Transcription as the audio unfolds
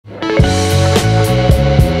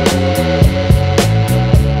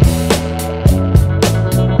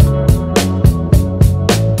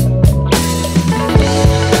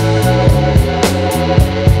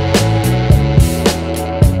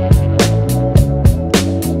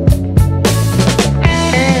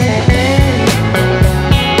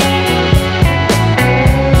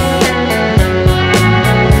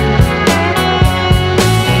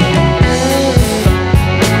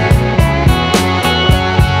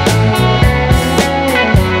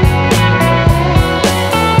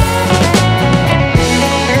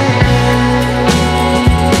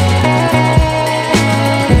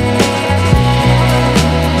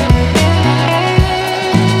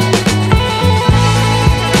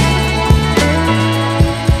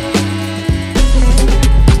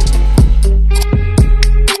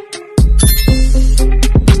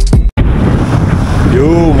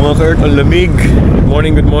Kurt, ang lamig. Good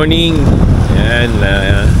morning, good morning. Yan,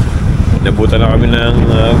 nabutan na kami ng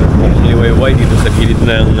liwayway dito sa gilid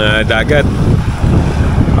ng dagat.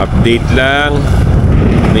 Update lang.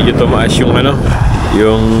 Medyo tumaas yung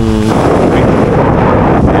yung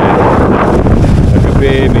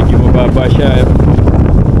kagabi, medyo mababa siya.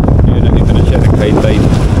 Yun, nandito na siya, nag-high tide.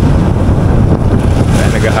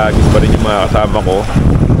 Nagahagis pa rin yung mga kasama ko.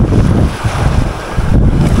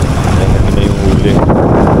 Kami na yung huli.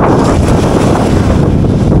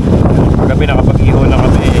 Kagabi nakapag-iho na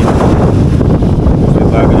kami. So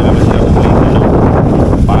bago na naman siya huli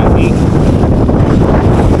paning.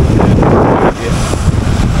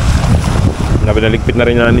 Napinaligpit na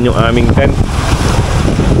rin namin yung aming tent.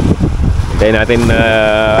 Hintayin natin na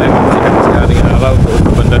sikat si ating araw.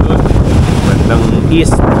 Banda doon, bandang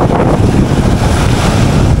east.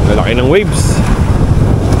 Lalaki ng waves.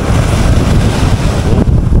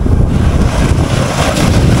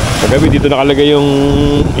 Kagabi dito nakalagay yung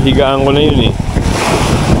higaan ko na yun eh.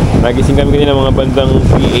 Nagising kami kanina mga bandang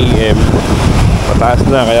 3 AM. Mataas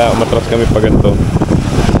na kaya umatras kami pa ganito.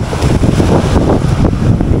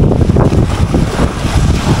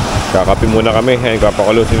 Kakapi muna kami.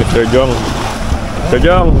 Kapakulo si Mr. Jong. Mr.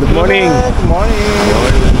 Jong, good morning. Good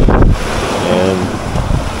morning. And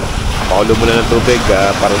pakulo muna ng tubig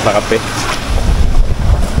para sa kape.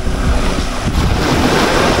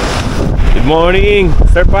 Good morning,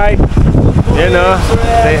 Sir Pai. Yan o,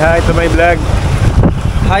 say hi to my vlog.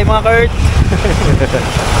 Hi mga Kurt.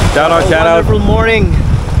 Shout out, shout out. Wonderful morning.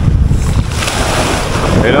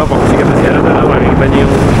 Hello, pakusikat na siya na makikita niyo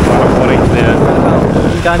yung parang orange na yan.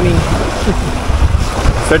 Incoming.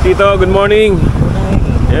 Sir Tito, good morning.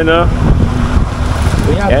 Yan o.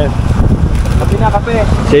 Yan. Kape na, kape.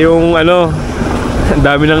 Siya yung ang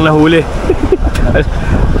dami nang nahuli.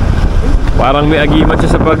 Parang may agimat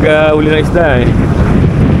siya sa pag-huli ng isda eh.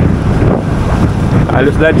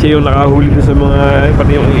 Halos lahat siya yung nakahuli doon sa mga,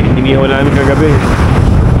 pati yung inihaw namin kagabi.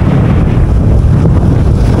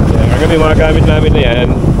 Kagabi mga gamit namin na yan,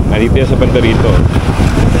 nandito yan sa banda rito.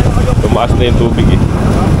 Tumaas na yung tubig eh.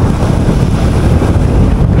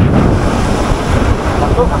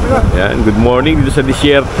 Yan, good morning dito sa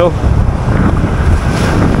disyerto.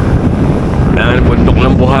 Yan, bundok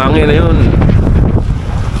ng buhangin na yun.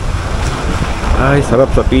 Ay, sarap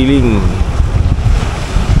sa feeling.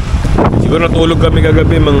 Siguro natulog kami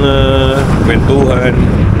kagabi mga kwentuhan.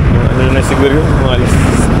 Ano na siguro yun, mga alas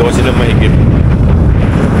 12 na mahigit.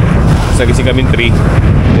 Sagising kami 3.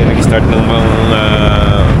 Then nag-start ng mga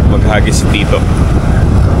maghagis si Tito.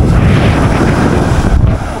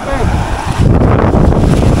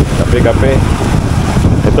 Kape.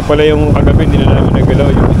 Ito pala yung kagabi, hindi na namin nagalaw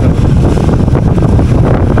yung isang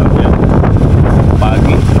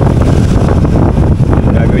pagi.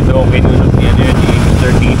 Gagawin daw okay nun ni Mr.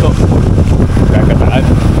 Tito. Kakataan.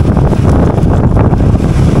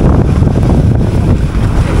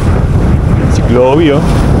 Si Chloe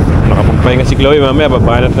nakapagpahinga si Chloe, mamaya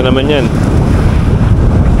babanat na naman yan.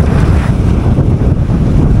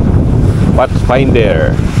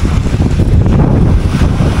 Pathfinder.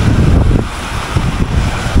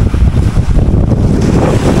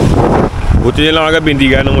 Buti nila kagabi, hindi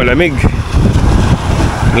ganong malamig.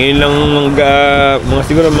 Ngayon lang mga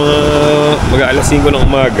siguro mga alas 5 ng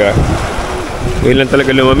umaga. Ngayon lang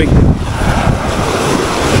talaga lumamig.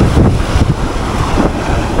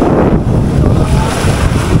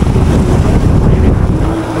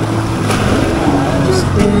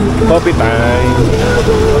 Coffee time.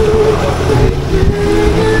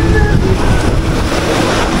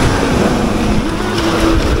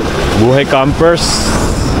 Buhay campers.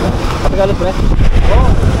 Kapag pre.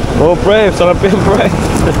 Oh pre, sarap yan pre.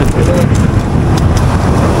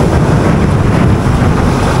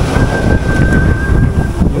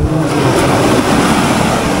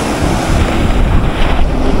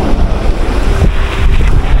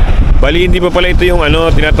 Bali hindi pa pala ito yung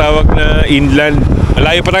tinatawag na inland.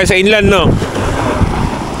 Malayo pa tayo sa inland, no?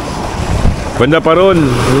 Banda pa ron,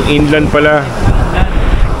 yung inland pala.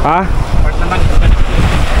 Ha? Part naman.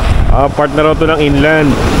 Part na raw ito ng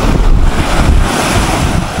inland.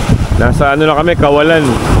 Nasa na kami, Kawalan.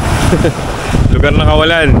 Lugar ng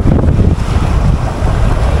Kawalan.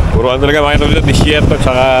 Puro talaga makita dito, disyerto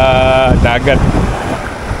tsaka dagat.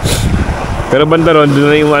 Pero banda ron, doon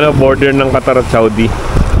na yung border ng Qatar at Saudi.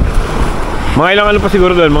 Mga ilang pa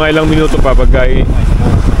siguro doon, mga ilang minuto pa pagka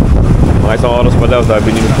mga isang oras pa daw,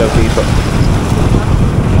 sabi ni Mr. Tito.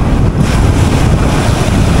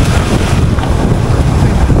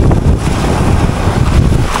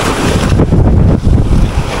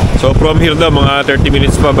 So from here daw mga 30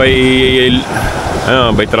 minutes pa by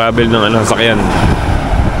travel ng sasakyan.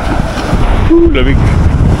 Lamig.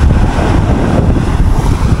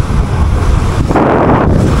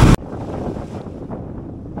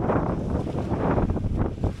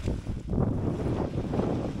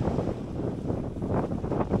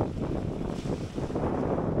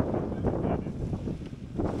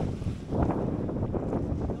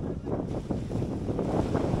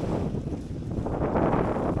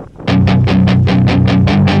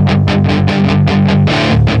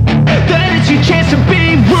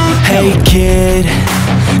 Hey kid,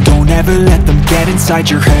 don't ever let them get inside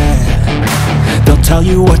your head. They'll tell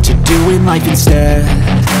you what to do in life instead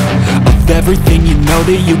of everything you know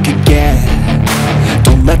that you could get.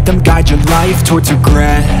 Don't let them guide your life towards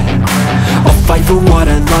regret. I'll fight for what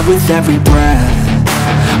I love with every breath.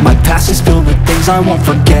 My past is filled with things I won't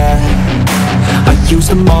forget. I use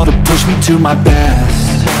them all to push me to my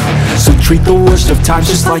best. So treat the worst of times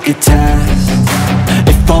just like a test.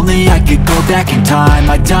 If only I could go back in time,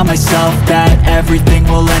 I'd tell myself that everything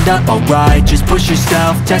will end up alright. Just push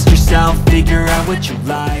yourself, test yourself, figure out what you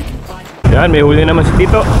like. Yan, may huli naman si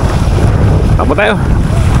Tito. Takbo tayo.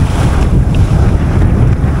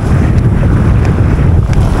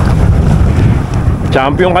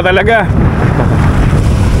 Champion ka talaga.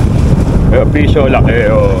 Piso, laki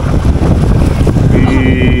oh.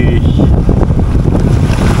 Fish.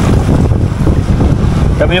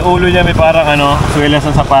 Kami yung ulo niya may parang ano, swelas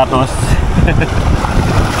ng sapatos.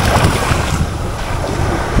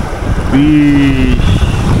 Fish.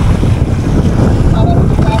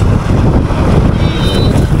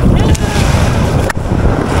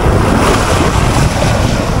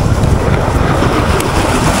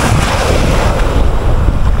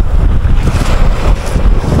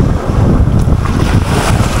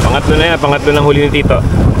 Pangatlo na yan, pangatlo ng huli ni Tito.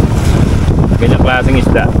 Ganyang klaseng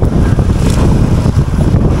isda.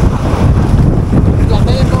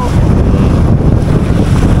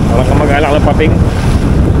 Parang kamag-alak ng pating.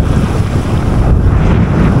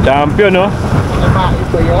 Champion, no?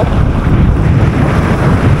 Ito yun?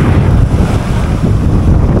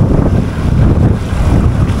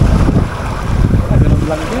 Ganun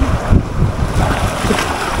lang din.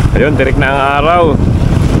 Ayun, tirik na ang araw.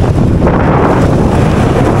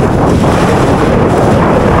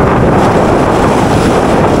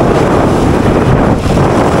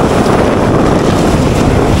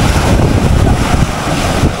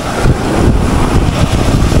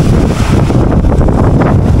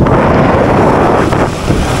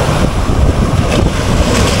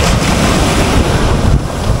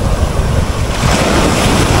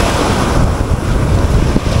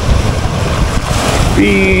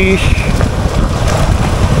 Fish.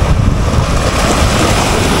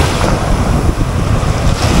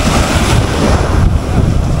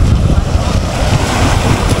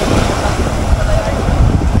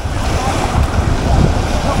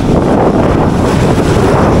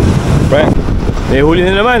 Pre, may huli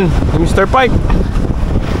na naman Mr. Pike.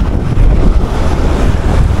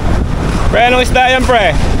 Pre, anong isda yan,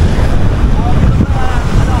 pre?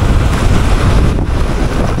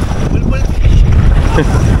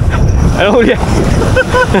 Ano huli?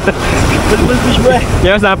 Bulbul fish bro.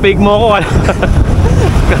 Yes, napig mo ako.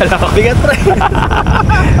 Kala ko. Bigat pre.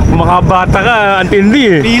 Makabata ka,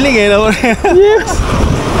 antindi eh. Feeling eh. No? Yes.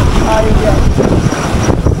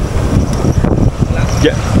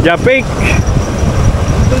 Japik.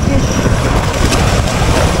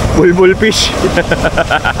 Bulbul fish.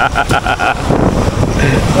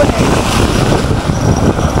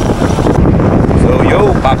 So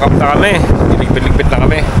yo, pack up na kami. Ligpit-ligpit na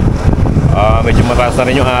kami. Medyo mataas na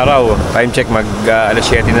rin yung araw. Time check, alas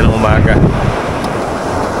 7 na ng umaga.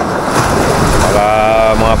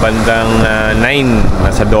 Para mga bandang 9,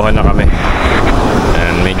 nasa Doha na kami.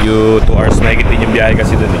 And medyo 2 hours na higit din yung biyahe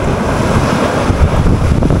kasi dun eh.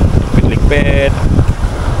 Ligpit-ligpit.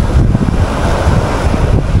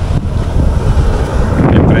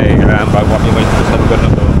 Siyempre, kailangan bago kami malis sa lugar na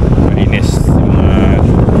to, malinis yung mga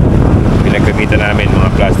pinagkagita namin,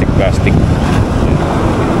 mga plastic.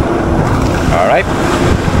 Alright.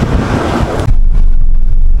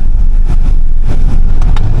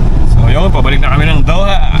 So yun, pabalik na kami ng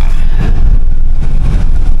Doha.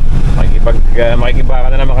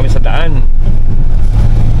 Makikibaka na naman kami sa daan.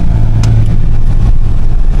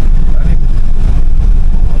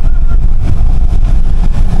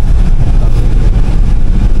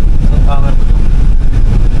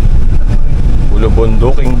 Pulo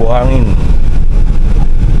bunduking buhangin.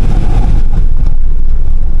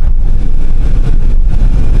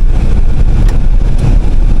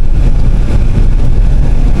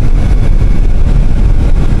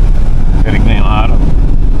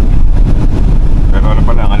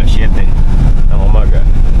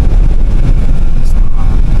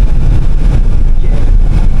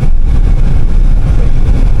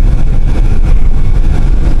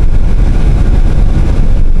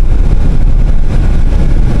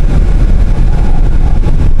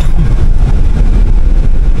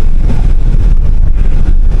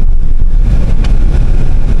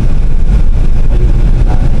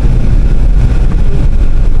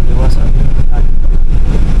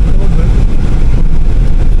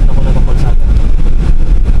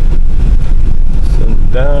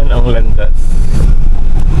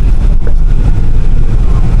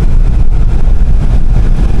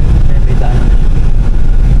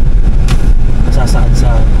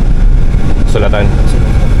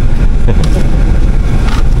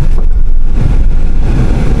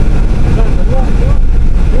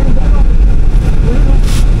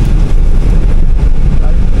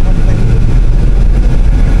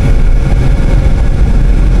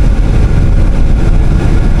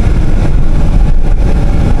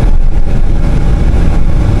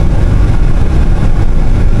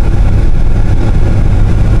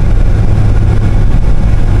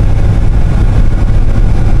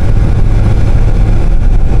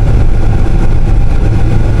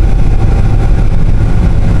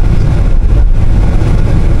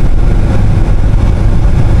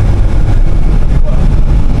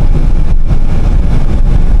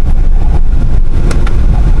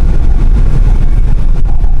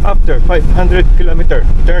 500 kilometer,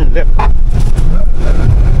 turn left.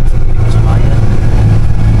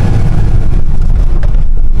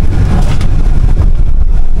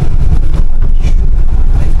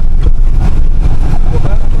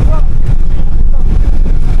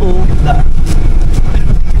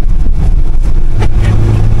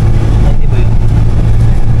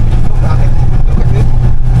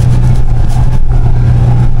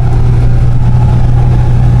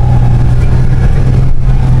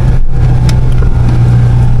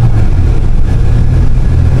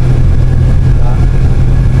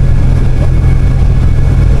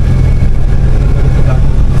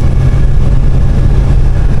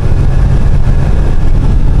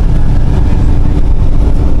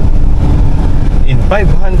 In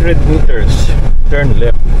 500 meters, turn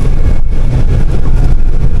left.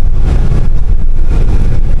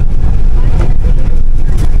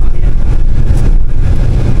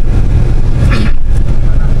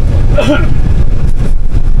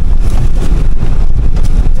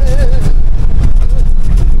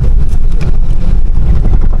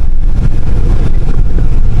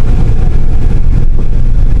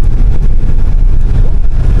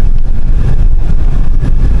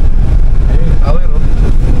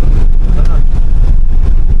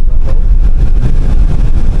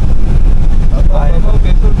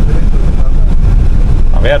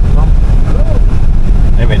 Amet.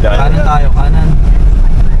 Ay, may daan. Kanan tayo, kanan.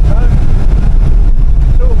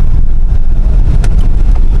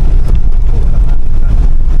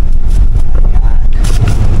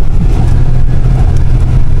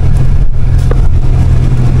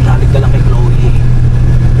 Lalig ka lang kay Chloe.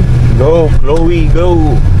 Go, Chloe, go.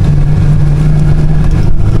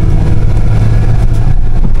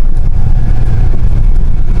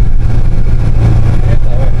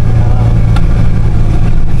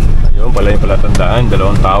 Ayun pala yung palatandaan,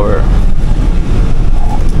 dalawang tower.